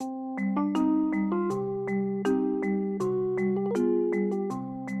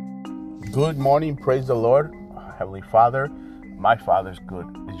Good morning, praise the Lord. Heavenly Father, my Father's good.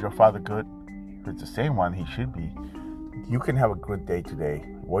 Is your Father good? If it's the same one, he should be. You can have a good day today.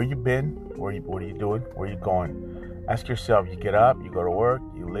 Where you been? What are you doing? Where are you going? Ask yourself, you get up, you go to work,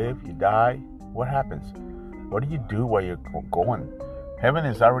 you live, you die. What happens? What do you do while you're going? Heaven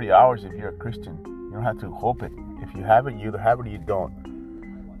is already ours if you're a Christian. You don't have to hope it. If you have it, you either have it or you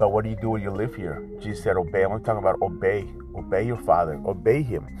don't. But what do you do when you live here? Jesus said, obey. I'm talking about obey. Obey your Father. Obey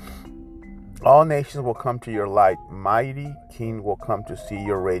him. All nations will come to your light. Mighty King will come to see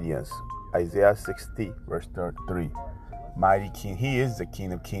your radiance. Isaiah 60, verse 3. Mighty King. He is the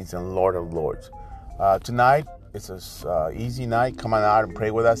King of kings and Lord of lords. Tonight, it's an easy night. Come on out and pray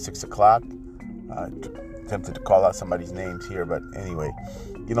with us, 6 o'clock. Tempted to call out somebody's names here, but anyway,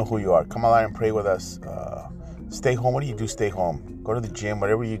 you know who you are. Come on out and pray with us. Stay home. What do you do? Stay home. Go to the gym.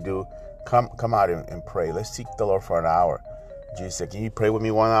 Whatever you do, come out and pray. Let's seek the Lord for an hour. Jesus said, can you pray with me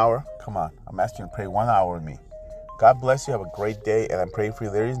 1 hour? Come on. I'm asking you to pray 1 hour with me. God bless you. Have a great day. And I'm praying for you.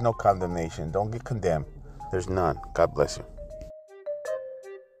 There is no condemnation. Don't get condemned. There's none. God bless you.